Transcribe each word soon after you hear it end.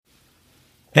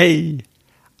Hey,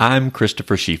 I'm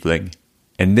Christopher Schiefling,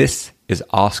 and this is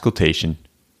Auscultation,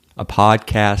 a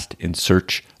podcast in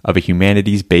search of a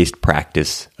humanities-based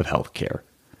practice of healthcare.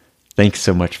 Thanks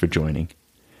so much for joining.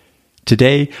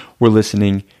 Today, we're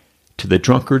listening to The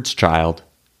Drunkard's Child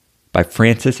by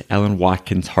Frances Ellen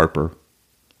Watkins Harper,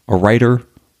 a writer,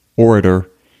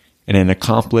 orator, and an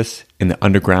accomplice in the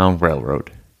Underground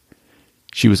Railroad.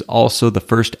 She was also the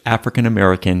first African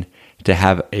American to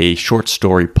have a short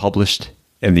story published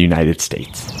in the United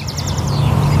States.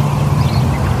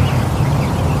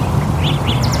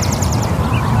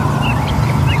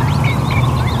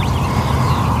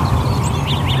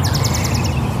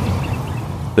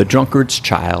 The Drunkard's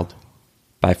Child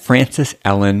by Frances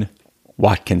Ellen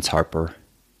Watkins Harper.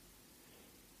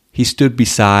 He stood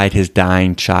beside his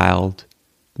dying child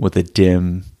with a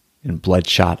dim and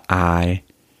bloodshot eye.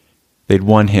 They'd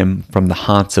won him from the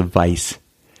haunts of vice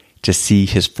to see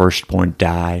his firstborn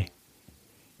die.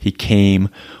 He came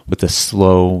with a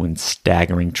slow and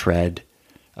staggering tread,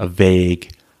 a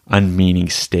vague, unmeaning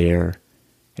stare,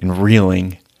 and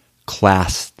reeling,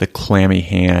 clasped the clammy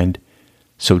hand,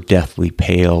 so deathly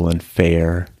pale and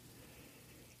fair.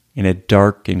 In a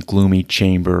dark and gloomy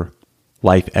chamber,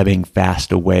 life ebbing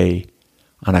fast away,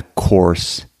 on a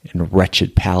coarse and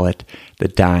wretched pallet the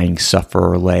dying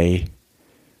sufferer lay.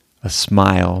 A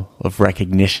smile of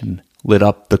recognition lit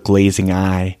up the glazing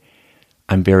eye.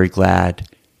 I'm very glad,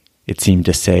 it seemed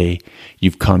to say,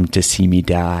 you've come to see me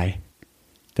die.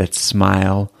 That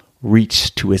smile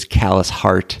reached to his callous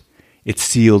heart. Its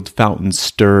sealed fountain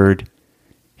stirred.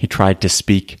 He tried to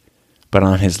speak, but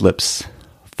on his lips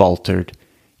faltered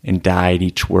and died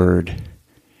each word.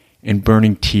 And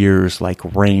burning tears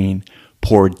like rain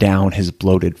poured down his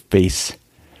bloated face,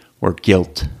 where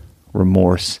guilt,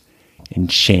 remorse,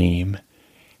 and shame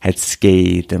had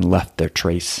scathed and left their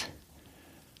trace.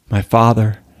 My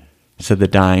father, said the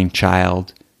dying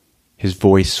child. His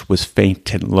voice was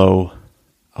faint and low.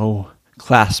 Oh,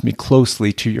 clasp me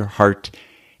closely to your heart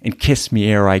and kiss me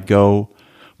ere I go.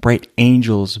 Bright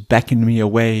angels beckon me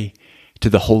away to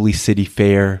the holy city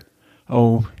fair.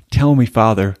 Oh, tell me,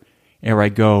 Father, ere I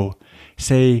go,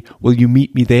 say, will you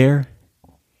meet me there?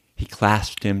 He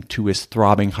clasped him to his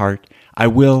throbbing heart. I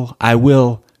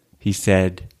will, he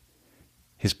said.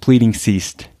 His pleading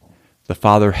ceased. The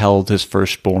father held his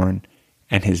firstborn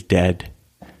and his dead.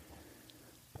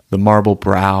 The marble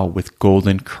brow with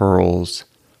golden curls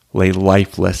lay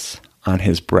lifeless on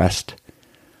his breast,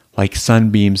 like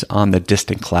sunbeams on the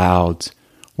distant clouds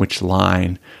which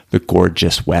line the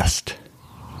gorgeous west.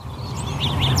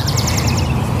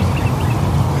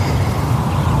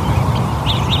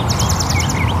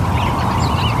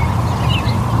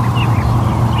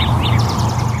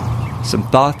 Some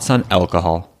thoughts on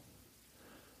alcohol.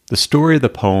 The story of the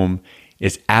poem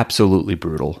is absolutely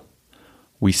brutal.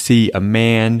 We see a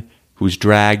man who's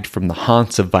dragged from the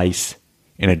haunts of vice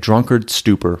in a drunkard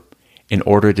stupor in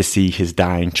order to see his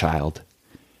dying child.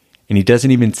 And he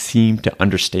doesn't even seem to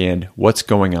understand what's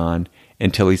going on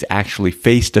until he's actually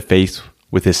face to face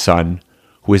with his son,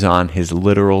 who is on his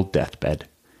literal deathbed.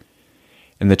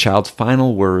 And the child's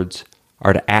final words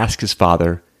are to ask his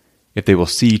father if they will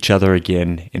see each other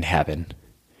again in heaven.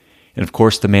 And of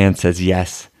course the man says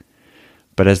yes.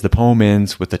 But as the poem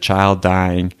ends with the child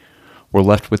dying, we're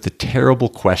left with the terrible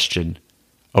question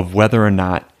of whether or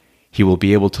not he will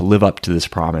be able to live up to this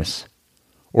promise,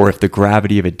 or if the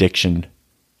gravity of addiction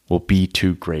will be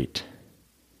too great.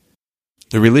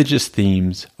 The religious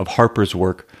themes of Harper's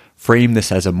work frame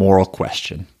this as a moral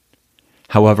question.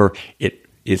 However, it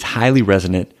is highly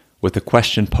resonant with the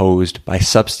question posed by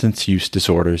substance use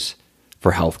disorders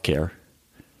for healthcare.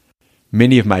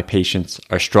 Many of my patients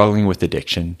are struggling with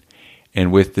addiction,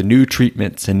 and with the new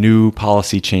treatments and new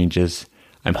policy changes,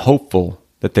 I'm hopeful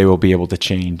that they will be able to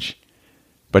change.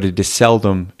 But it is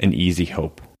seldom an easy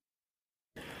hope.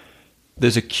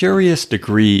 There's a curious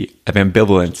degree of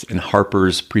ambivalence in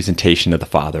Harper's presentation of the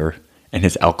father and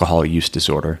his alcohol use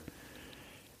disorder.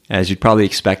 As you'd probably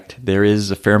expect, there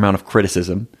is a fair amount of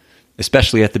criticism,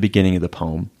 especially at the beginning of the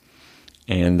poem.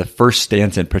 And the first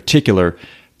stanza in particular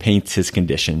paints his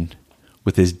condition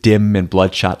with his dim and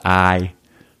bloodshot eye,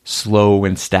 slow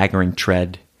and staggering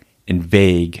tread, and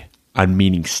vague,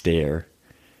 unmeaning stare.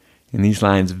 And these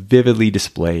lines vividly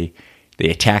display the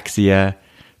ataxia,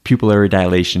 pupillary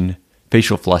dilation,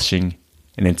 facial flushing,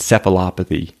 and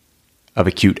encephalopathy of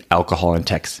acute alcohol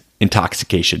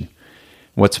intoxication.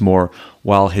 What's more,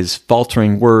 while his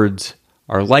faltering words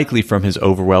are likely from his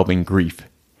overwhelming grief,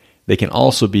 they can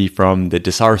also be from the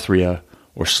dysarthria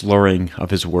or slurring of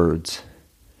his words.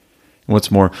 And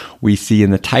what's more, we see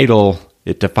in the title,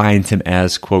 it defines him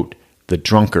as, quote, the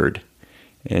drunkard.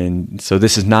 And so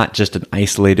this is not just an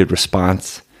isolated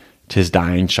response to his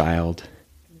dying child.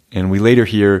 And we later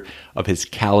hear of his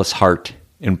callous heart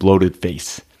and bloated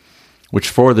face, which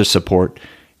further support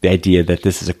the idea that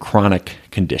this is a chronic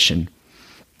condition,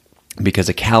 because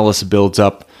a callus builds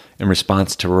up in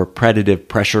response to repetitive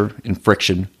pressure and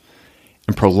friction,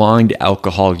 and prolonged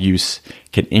alcohol use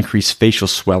can increase facial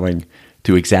swelling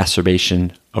through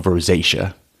exacerbation of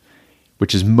rosacea,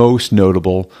 which is most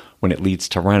notable when it leads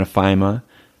to rhinophyma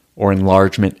or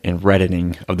enlargement and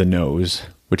reddening of the nose,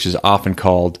 which is often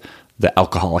called the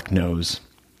alcoholic nose.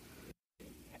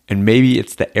 And maybe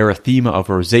it's the erythema of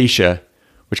rosacea,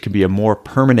 which can be a more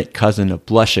permanent cousin of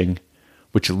blushing,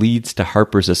 which leads to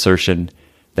Harper's assertion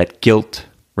that guilt,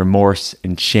 remorse,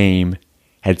 and shame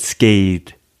had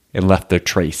scathed and left their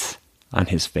trace on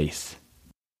his face.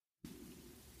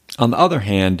 On the other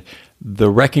hand, the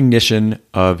recognition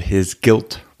of his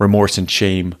guilt, remorse, and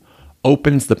shame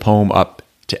opens the poem up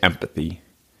to empathy.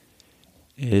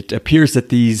 It appears that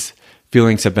these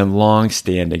feelings have been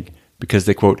long-standing because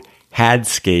they, quote, had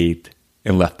scathed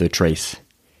and left their trace.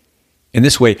 In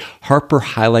this way, Harper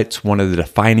highlights one of the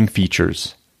defining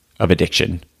features of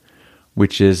addiction,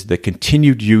 which is the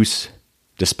continued use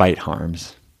despite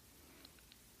harms.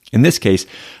 In this case,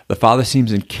 the father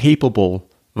seems incapable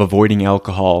of avoiding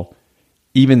alcohol,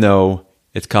 even though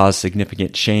it's caused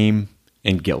significant shame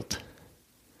and guilt.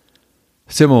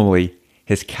 Similarly,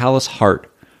 his callous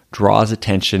heart draws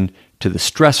attention to the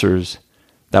stressors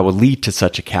that would lead to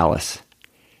such a callus,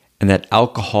 and that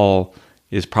alcohol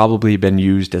has probably been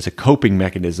used as a coping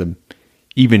mechanism,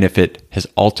 even if it has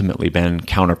ultimately been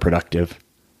counterproductive.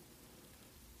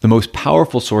 The most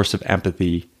powerful source of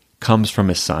empathy comes from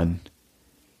his son.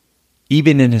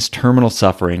 Even in his terminal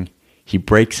suffering, he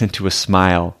breaks into a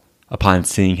smile upon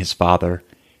seeing his father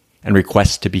and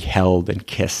requests to be held and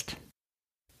kissed.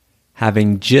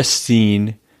 Having just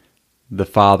seen the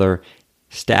father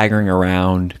staggering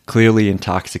around, clearly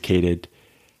intoxicated,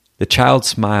 the child's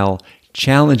smile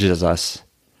challenges us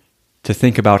to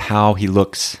think about how he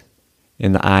looks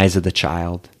in the eyes of the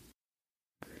child.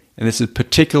 And this is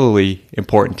particularly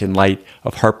important in light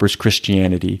of Harper's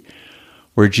Christianity,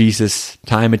 where Jesus,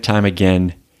 time and time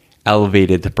again,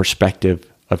 elevated the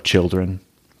perspective of children.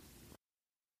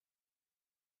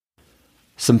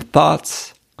 Some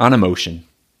thoughts on emotion.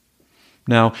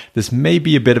 Now, this may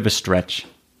be a bit of a stretch,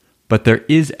 but there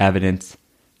is evidence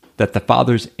that the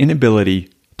father's inability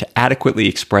to adequately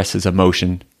express his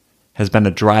emotion has been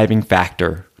a driving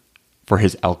factor for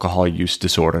his alcohol use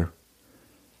disorder.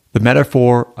 The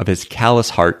metaphor of his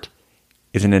callous heart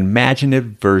is an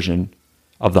imaginative version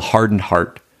of the hardened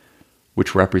heart,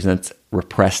 which represents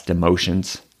repressed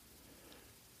emotions.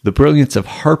 The brilliance of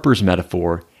Harper's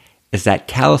metaphor is that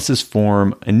calluses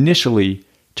form initially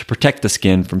to protect the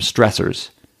skin from stressors,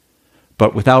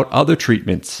 but without other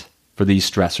treatments for these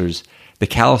stressors, the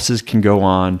calluses can go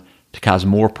on to cause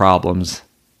more problems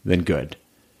than good,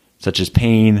 such as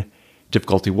pain,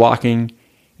 difficulty walking,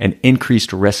 and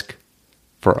increased risk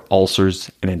for ulcers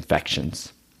and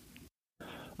infections.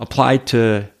 Applied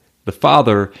to the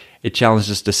father, it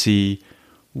challenges us to see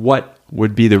what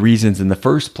would be the reasons in the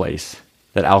first place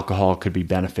that alcohol could be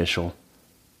beneficial.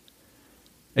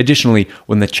 Additionally,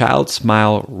 when the child's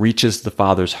smile reaches the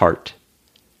father's heart,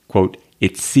 quote,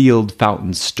 its sealed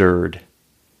fountain stirred.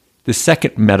 The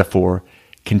second metaphor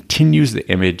continues the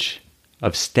image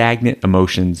of stagnant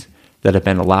emotions that have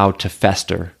been allowed to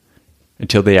fester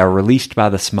until they are released by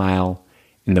the smile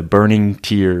in the burning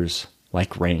tears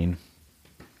like rain.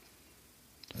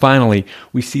 Finally,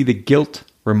 we see the guilt,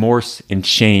 remorse, and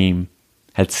shame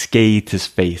had scathed his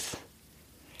face.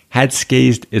 Had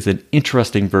scathed is an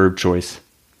interesting verb choice.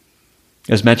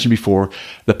 As mentioned before,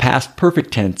 the past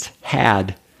perfect tense,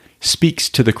 had, speaks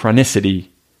to the chronicity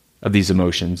of these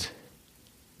emotions.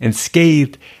 And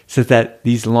scathed says that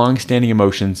these long-standing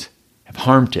emotions have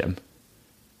harmed him,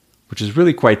 which is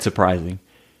really quite surprising,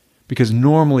 because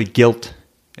normally guilt,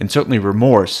 and certainly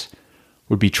remorse,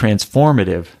 would be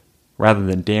transformative rather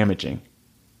than damaging.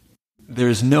 There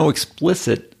is no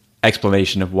explicit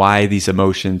explanation of why these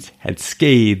emotions had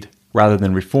scathed rather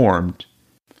than reformed.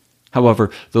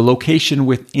 However, the location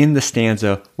within the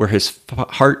stanza where his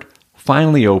heart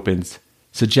finally opens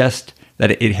suggests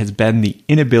that it has been the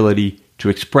inability to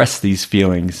express these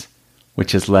feelings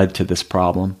which has led to this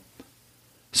problem.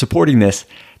 Supporting this,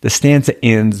 the stanza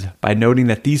ends by noting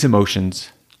that these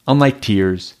emotions, unlike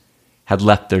tears, had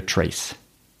left their trace.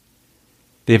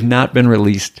 They have not been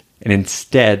released and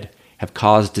instead have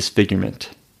caused disfigurement.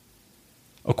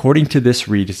 According to this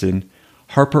reason,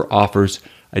 Harper offers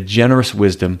a generous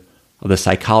wisdom of the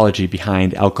psychology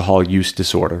behind alcohol use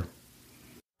disorder.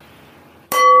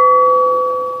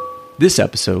 This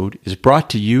episode is brought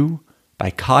to you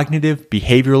by Cognitive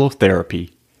Behavioral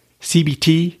Therapy,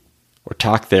 CBT, or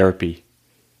talk therapy.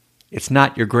 It's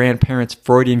not your grandparents'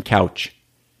 Freudian couch.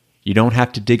 You don't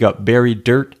have to dig up buried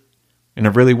dirt, and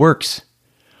it really works.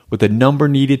 With the number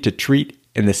needed to treat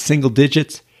in the single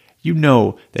digits, you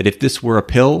know that if this were a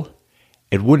pill,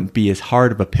 it wouldn't be as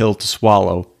hard of a pill to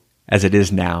swallow as it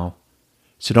is now.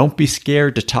 So don't be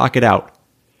scared to talk it out.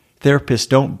 Therapists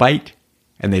don't bite,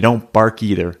 and they don't bark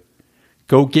either.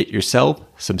 Go get yourself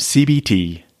some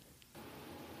CBT.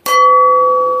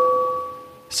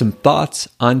 Some thoughts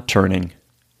on turning.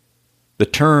 The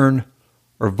turn,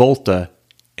 or volta,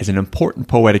 is an important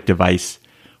poetic device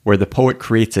where the poet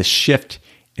creates a shift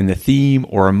in the theme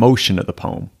or emotion of the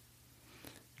poem.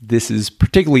 This is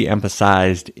particularly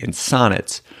emphasized in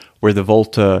sonnets, where the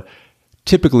volta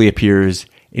typically appears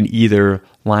in either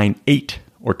line 8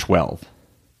 or 12.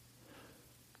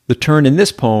 The turn in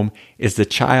this poem is the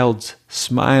child's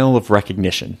smile of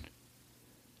recognition.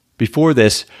 Before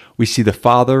this, we see the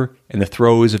father in the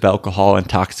throes of alcohol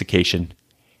intoxication,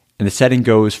 and the setting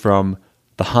goes from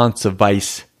the haunts of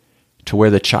vice to where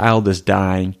the child is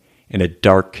dying in a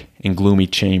dark and gloomy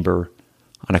chamber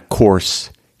on a coarse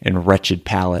and wretched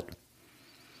pallet.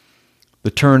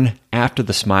 The turn after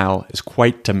the smile is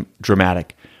quite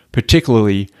dramatic,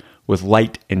 particularly with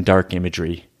light and dark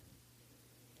imagery.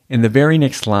 In the very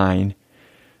next line,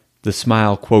 the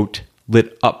smile, quote,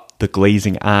 lit up the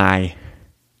glazing eye,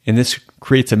 and this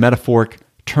creates a metaphoric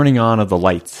turning on of the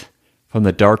lights from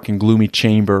the dark and gloomy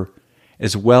chamber,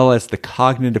 as well as the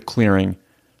cognitive clearing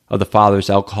of the father's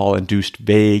alcohol-induced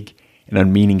vague and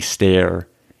unmeaning stare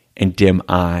and dim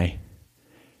eye.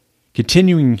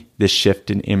 Continuing this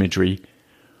shift in imagery,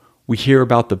 we hear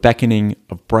about the beckoning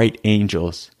of bright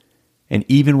angels, and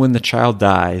even when the child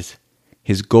dies,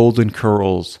 his golden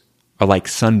curls are like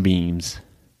sunbeams.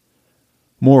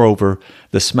 Moreover,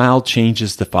 the smile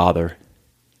changes the father.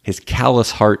 His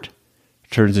callous heart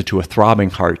turns into a throbbing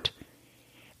heart,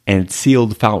 and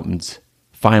sealed fountains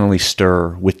finally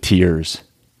stir with tears.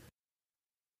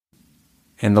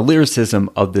 And the lyricism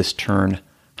of this turn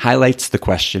highlights the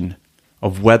question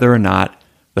of whether or not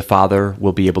the father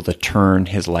will be able to turn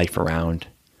his life around.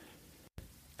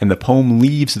 And the poem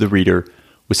leaves the reader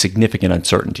with significant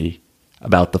uncertainty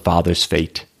about the father's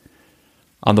fate.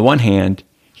 On the one hand,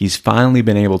 he's finally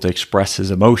been able to express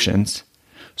his emotions,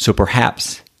 so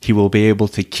perhaps he will be able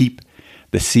to keep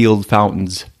the sealed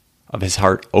fountains of his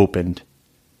heart opened.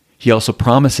 He also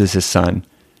promises his son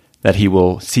that he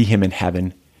will see him in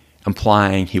heaven,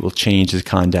 implying he will change his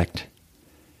conduct.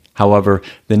 However,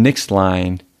 the next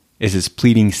line is his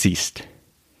pleading ceased,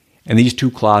 and these two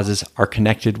clauses are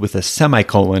connected with a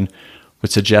semicolon,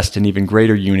 which suggests an even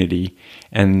greater unity,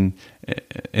 and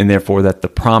therefore that the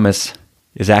promise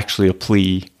is actually a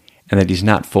plea, and that he's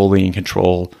not fully in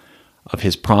control of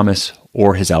his promise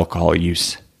or his alcohol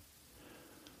use.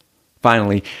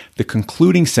 Finally, the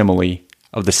concluding simile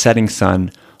of the setting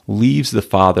sun leaves the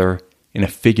father in a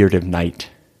figurative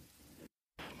night.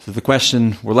 So the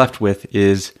question we're left with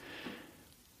is,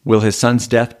 will his son's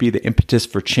death be the impetus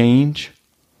for change,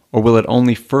 or will it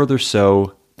only further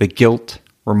sow the guilt,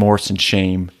 remorse, and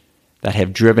shame that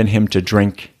have driven him to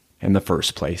drink in the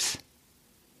first place?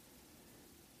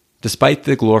 Despite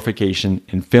the glorification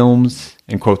in films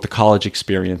and, quote, the college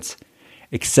experience,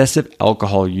 excessive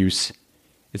alcohol use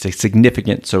is a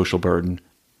significant social burden.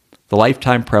 The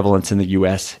lifetime prevalence in the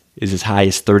U.S. is as high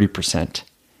as 30%,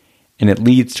 and it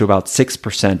leads to about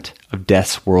 6% of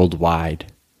deaths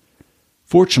worldwide.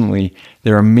 Fortunately,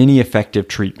 there are many effective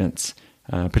treatments,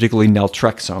 particularly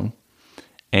naltrexone,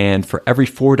 and for every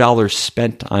 $4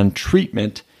 spent on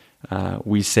treatment,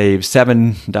 we save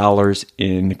 $7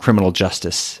 in criminal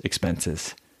justice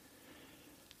expenses.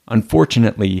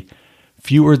 Unfortunately,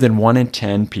 fewer than 1 in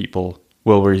 10 people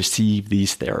will receive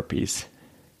these therapies.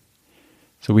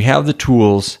 So we have the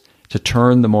tools to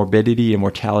turn the morbidity and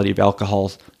mortality of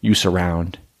alcohol use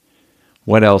around.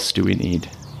 What else do we need?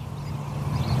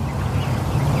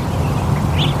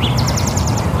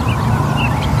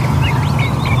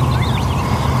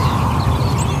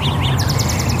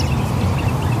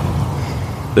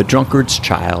 The Drunkard's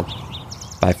Child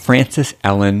by Frances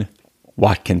Ellen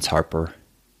Watkins Harper.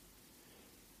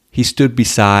 He stood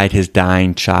beside his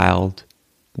dying child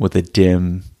with a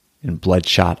dim and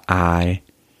bloodshot eye.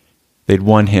 They'd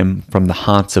won him from the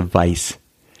haunts of vice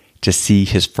to see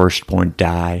his firstborn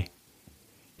die.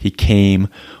 He came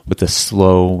with a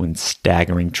slow and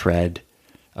staggering tread,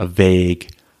 a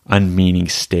vague, unmeaning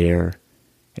stare,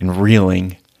 and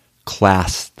reeling,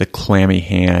 clasped the clammy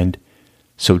hand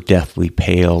so deathly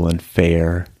pale and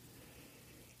fair.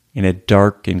 In a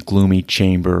dark and gloomy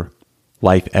chamber,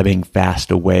 life ebbing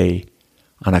fast away.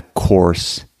 On a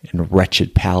coarse and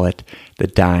wretched pallet the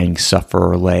dying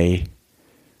sufferer lay.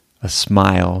 A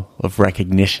smile of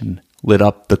recognition lit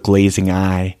up the glazing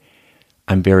eye.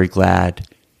 I'm very glad,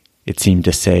 it seemed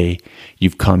to say,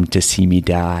 you've come to see me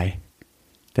die.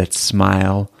 That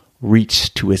smile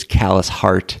reached to his callous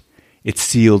heart. Its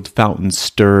sealed fountain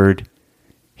stirred.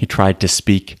 He tried to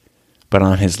speak, but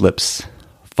on his lips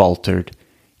faltered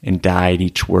and died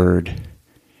each word.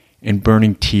 And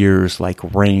burning tears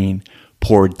like rain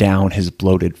poured down his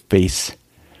bloated face,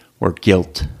 where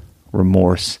guilt,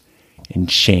 remorse,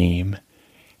 and shame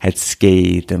had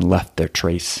scathed and left their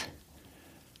trace.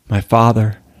 My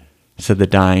father, said the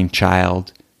dying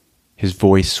child. His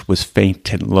voice was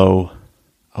faint and low.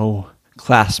 Oh,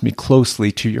 clasp me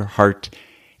closely to your heart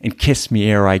and kiss me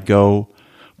ere I go.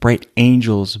 Bright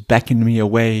angels beckon me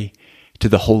away to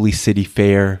the holy city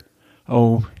fair.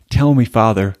 Oh, tell me,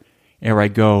 Father, ere I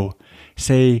go,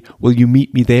 say, will you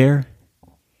meet me there?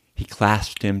 He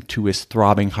clasped him to his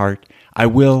throbbing heart. I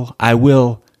will,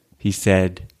 he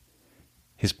said.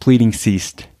 His pleading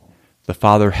ceased. The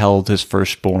father held his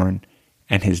firstborn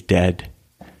and his dead.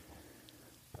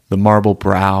 The marble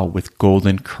brow with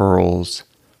golden curls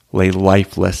lay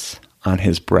lifeless on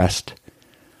his breast,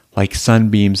 like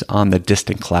sunbeams on the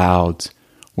distant clouds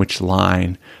which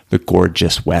line the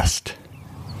gorgeous west.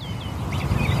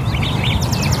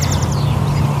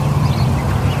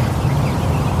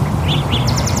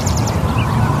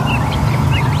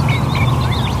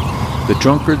 The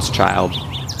Drunkard's Child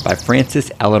by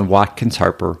Frances Ellen Watkins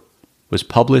Harper was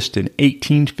published in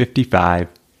 1855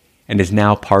 and is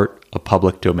now part of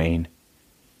public domain.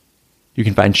 You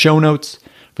can find show notes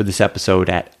for this episode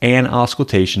at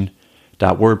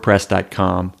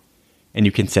anauscultation.wordpress.com, and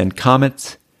you can send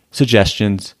comments,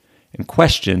 suggestions, and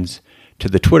questions to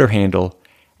the Twitter handle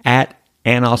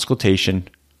 @anauscultation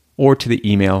or to the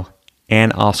email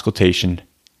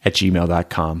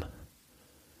anauscultation@gmail.com.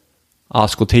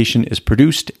 Auscultation is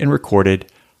produced and recorded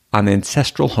on the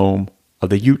ancestral home of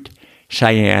the Ute,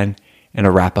 Cheyenne, and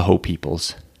Arapaho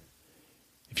peoples.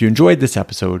 If you enjoyed this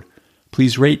episode,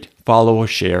 please rate, follow, or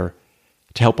share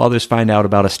to help others find out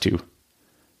about us too.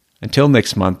 Until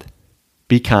next month,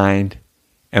 be kind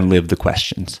and live the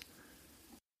questions.